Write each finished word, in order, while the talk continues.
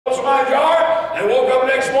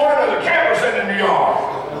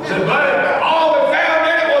said, buddy, all we found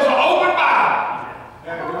in it was an open Bible.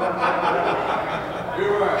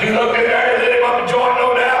 He looked in there, he lit him up a joint,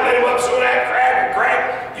 no doubt, lit him up some of that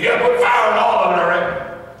crack. You got to put fire in all of it, I reckon.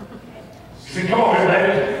 He said, come on here,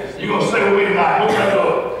 lady. You're going to stay with me tonight. Move that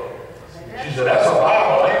up. She said, that's a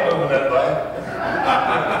Bible. I ain't moving that thing.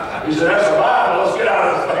 He said, that's a Bible. Let's get out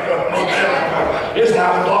of this thing. It's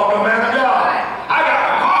time to talk to a man of God. I got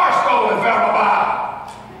my car stolen, found my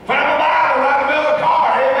Bible. Found my Bible right in the middle of the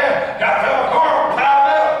car. Amen. Got found my car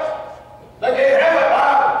piled up. They can't have that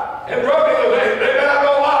Bible. Them drug dealers, they may not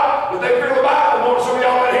know why, but they fear the Bible more than some of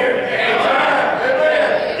y'all in here.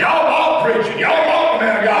 Amen. Y'all love preaching. Y'all love the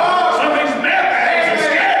man of God. Some of these meth addicts are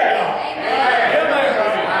scared of y'all.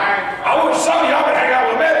 I wish some of y'all could hang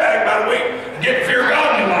out with a meth addict about a week and get the fear of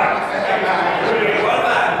God in your life.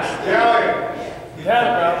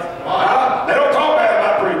 They don't talk bad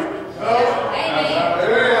about preachers. Well,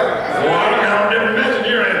 I got a different message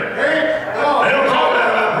here in it. They don't talk bad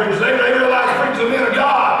about preachers. They realize preachers are men of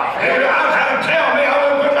God. I've had them tell me I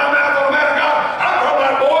wouldn't put my mouth on a man of God. I'm talking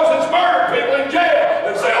about boys that's murdered people in jail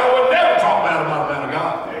that say I would never talk bad about a man of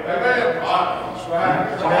God. Amen. That's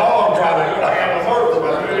right. So all of them try to do it. I got no murder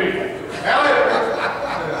about it.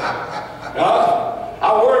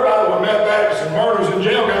 I worry about it when meth addicts and murders in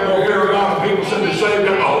jail got more fear of God than people sitting there saved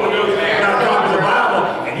got the Holy Ghost, got a copy of the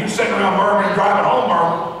Bible, and you sitting around murmuring, driving home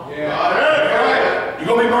murmuring. You're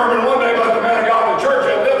going to be murmuring one day about the man of God in the church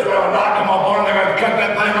that lives with a knot come up on it, they're going to cut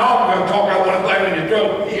that thing off, they're going to talk out one thing in your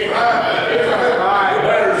throat. You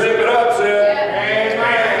better zip it up, sis.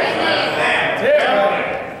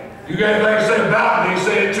 You got anything to say about me,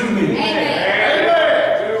 say it to me.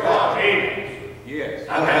 Yes.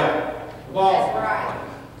 I have.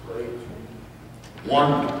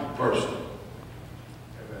 One person.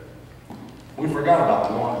 We forgot about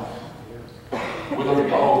the one. We look at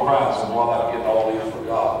the whole crowd and say, well, I'm getting all these for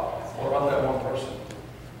God. What about that one person?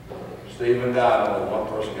 Stephen died, and only one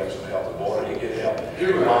person got some help. The boy, he get help. He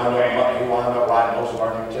wound up writing most of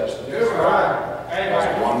our New Testament. Because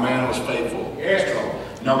one man was faithful.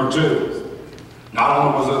 Number two, not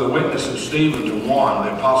only was there the witness of Stephen to one,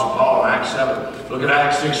 the Apostle Paul in Acts 7. Look at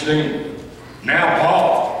Acts 16. Now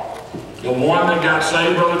Paul, the one that got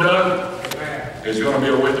saved, Brother Doug, is going to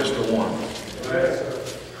be a witness to one.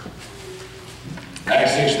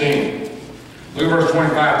 Acts 16. Look at verse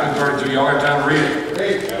 25 through 32. Y'all got time to read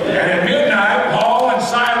it. And at midnight, Paul and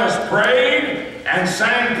Silas prayed and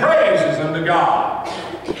sang praises unto God.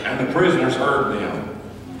 And the prisoners heard them.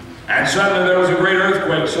 And suddenly there was a great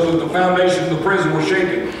earthquake, so that the foundation of the prison was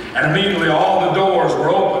shaken. And immediately all the doors were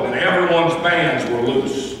opened, and everyone's bands were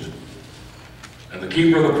loosed. And the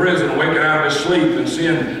keeper of the prison, awakened out of his sleep, and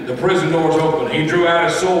seeing the prison doors open, he drew out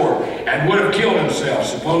his sword, and would have killed himself,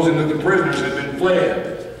 supposing that the prisoners had been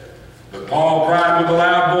fled. But Paul cried with a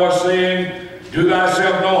loud voice, saying, Do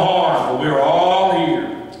thyself no harm, for we are all here.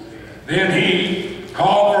 Then he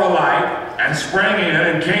called for a light, and sprang in,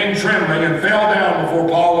 and came trembling, and fell down before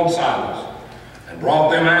Paul and Silas, and brought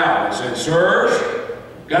them out, and said, Sirs,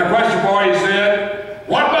 got a question for you, he said.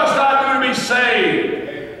 What must I do to be saved?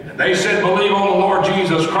 And they said, Believe on the Lord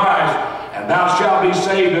Jesus Christ, and thou shalt be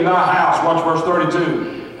saved in thy house. Watch verse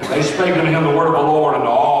 32. And they spake unto him the word of the Lord, and to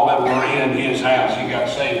all that were in his house. He got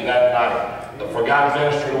saved that night. The forgotten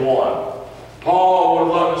ministry of one. Paul would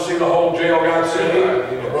have loved to see the whole jail got saved.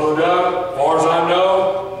 But Brother Doug, as far as I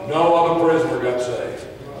know, no other prisoner got saved.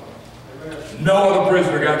 No other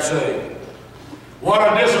prisoner got saved. What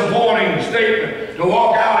a disappointing statement to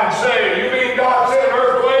walk out and say, you mean God sent an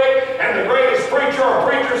earthquake and the greatest preacher or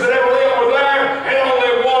preachers that ever lived were there and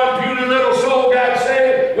only one puny little soul got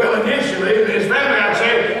saved? Well, initially his family got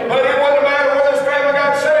saved, but it wouldn't matter whether his family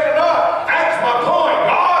got saved or not. That's my point.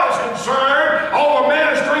 God is concerned over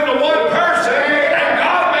ministering to one person, and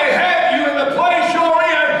God may have you in the place you're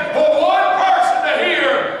in for one person to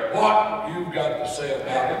hear what you've got to say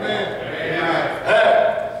about it. Hey,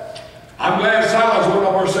 I'm glad Silas went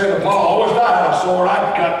up there saying to Paul, I wish I had a sword,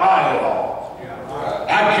 I'd cut my head off.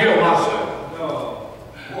 I'd kill myself.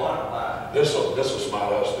 This will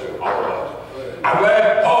smite us too, all of us. I'm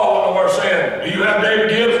glad Paul went up there saying, do you have David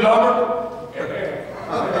Gibbs' number?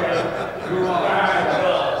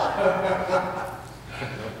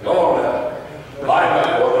 Go on now. Light up,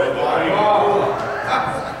 boy.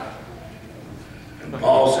 And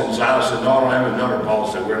Paul said, Silas said, no, I don't have his number. Paul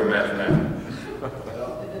said, we're in a mess now.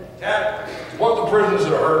 What the prisoners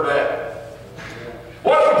that heard that?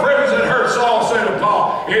 What the prisoners that heard Saul say to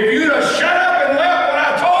Paul? If you'd have shut up and left when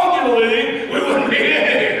I told you to leave, we wouldn't be in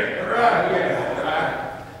here. Right.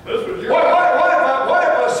 What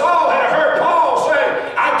if Saul had heard Paul say,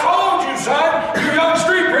 I told you, son, you young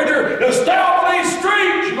street preacher, to stay off these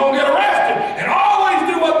streets. You're going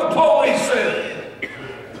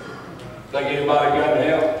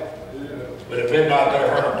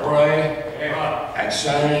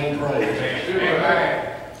sang praise.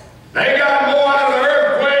 They got more out of the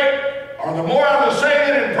earthquake, or the more out of the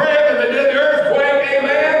singing and praying than they did the earthquake.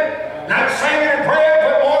 Amen. That singing and praying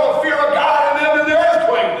put more of the fear of God in them than the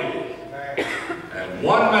earthquake did. And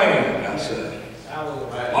one man got saved.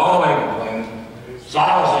 Paul ain't complaining.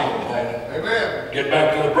 Silas ain't complaining. Amen. Get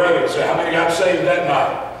back to the brethren and say, how many got saved that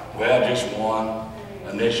night? Well, just one.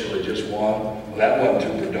 Initially, just one. Well, that wasn't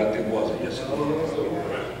too productive, was it? Yes, it was.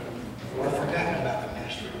 We're forgetting about the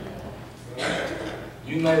ministry.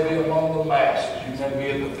 You may be among the masses. You may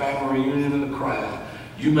be at the family reunion in the crowd.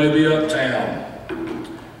 You may be uptown.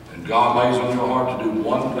 And God lays on your heart to do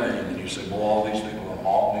one thing. And you say, boy, all these people are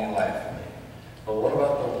mock me and laugh at me. But what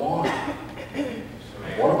about the one?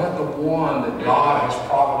 What about the one that God has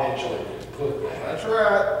providentially put there? That's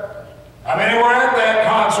right. I mean, we're at that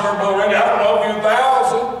concert, Brother Randy. I don't know, a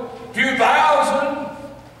few thousand.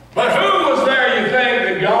 But who was there, you think,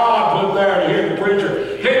 that God put there to hear the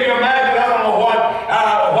preacher? Can you imagine? I don't know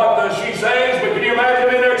what she sings, but can you imagine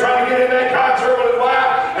him in there trying to get in that concert with his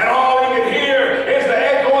wife, and all he can hear is the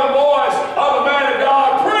echoing voice of the man of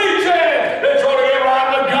God preaching that's going to get right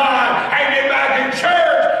with God and get back in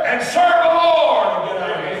church and serve the Lord and get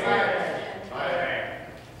out of here.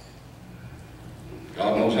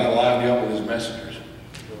 God knows how to line you up with his messengers.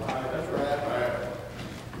 That's right.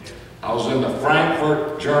 I was in the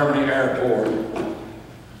Frankfurt, Germany airport.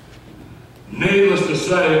 Needless to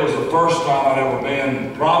say, it was the first time I'd ever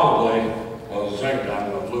been, probably, well, it was the second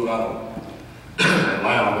time that I flew out of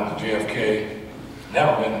Atlanta, went to JFK.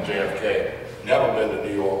 Never been to JFK, never been to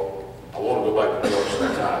New York. I want to go back to New York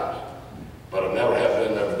sometimes, but I never have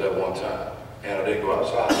been there but that one time. And I didn't go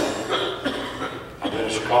outside. I've been to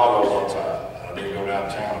Chicago one time. I didn't go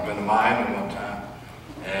downtown. I've been to Miami one time.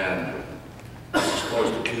 And it's as close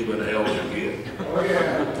to Cuba and hell as you get. Oh,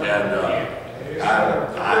 yeah.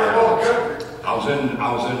 And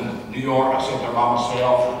I was in New York. I sat there by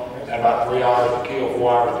myself. Had about 3 hours to kill,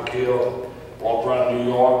 4 hours to kill. Walked around New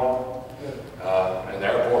York, in the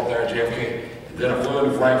airport there at JFK. And then I flew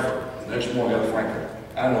to Frankfurt. The next morning I got to Frankfurt.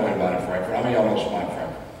 I didn't know anybody in Frankfurt. How many of y'all know somebody in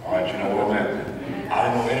Frankfurt? All right, you know what I'm at. I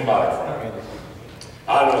didn't know anybody in Frankfurt. I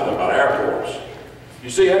didn't know nothing about airports. You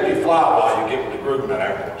see, after you fly a while, you get with the group in that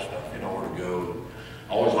airport stuff. You know where to go.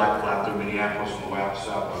 I always like to fly through Minneapolis on the way out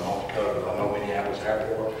south by North Dakota, because I know Minneapolis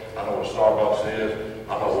Airport. I know where Starbucks is.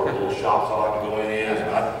 I know where the little shops I like to go in is.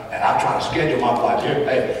 And I try to schedule my flights.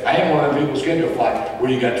 Hey, I ain't one of them people who schedule a flight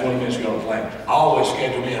where you got 20 minutes to go on the plane. I always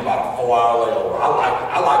schedule me in about a 4-hour layover.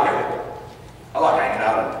 I like everything. I like hanging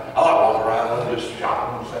out. I like walking around and just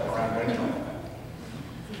shopping and sitting around drinking.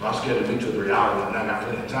 So I scheduled me 2 or 3 hours, and then I got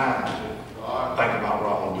plenty of time to think about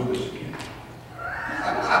what I want to do this again.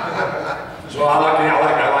 So I like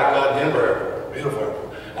Denver Airport, beautiful airport.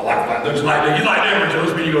 I like flying. Don't you like Denver? You like Denver too?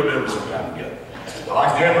 Let's you go to Denver sometime together. I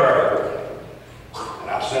like Denver Airport. And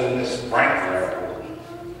I sat in this Frankfurt Airport.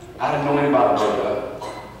 I didn't know anybody but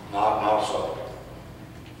not so.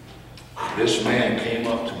 This man came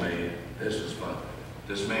up to me. This is fun.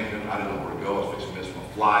 This man came. I didn't know where to go. I was fixing to miss my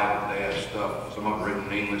flight. They had stuff. Some of them written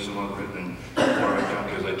in English, some of them written in whatever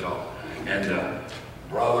because they talk. And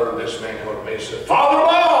brother, this man came up to me and said, "Father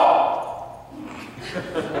Ball!" I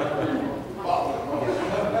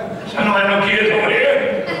don't have no kids over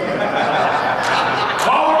here.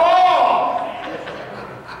 Father Ball!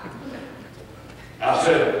 I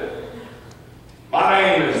said, "My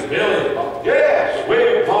name is Billy." "Yes,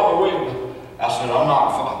 William, Father William." I said, "I'm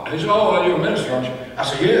not father." He said, "Oh, you're a minister, aren't you?" I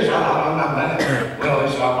said, "Yes, I'm not mad." Well,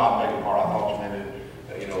 he said, "I'm not making part. I thought you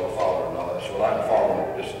maybe, a father and all that." So I can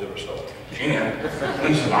follow this different stuff. And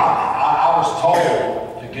he said, I was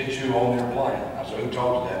told to get you on your plane. I said, "Who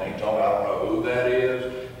told you that?" And he told me, "I don't know who that is.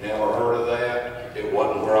 Never heard of that. It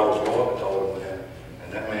wasn't where I was going." I told him that. And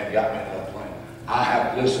that man got me on that plane.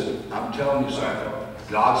 Listen, I'm telling you something.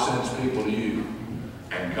 God sends people to you.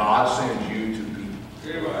 And God sends you to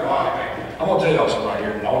people. I'm going to tell y'all something right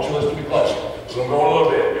here. And I want you to listen to me close. So I'm going a little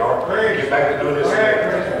bit. Y'all get back to doing this.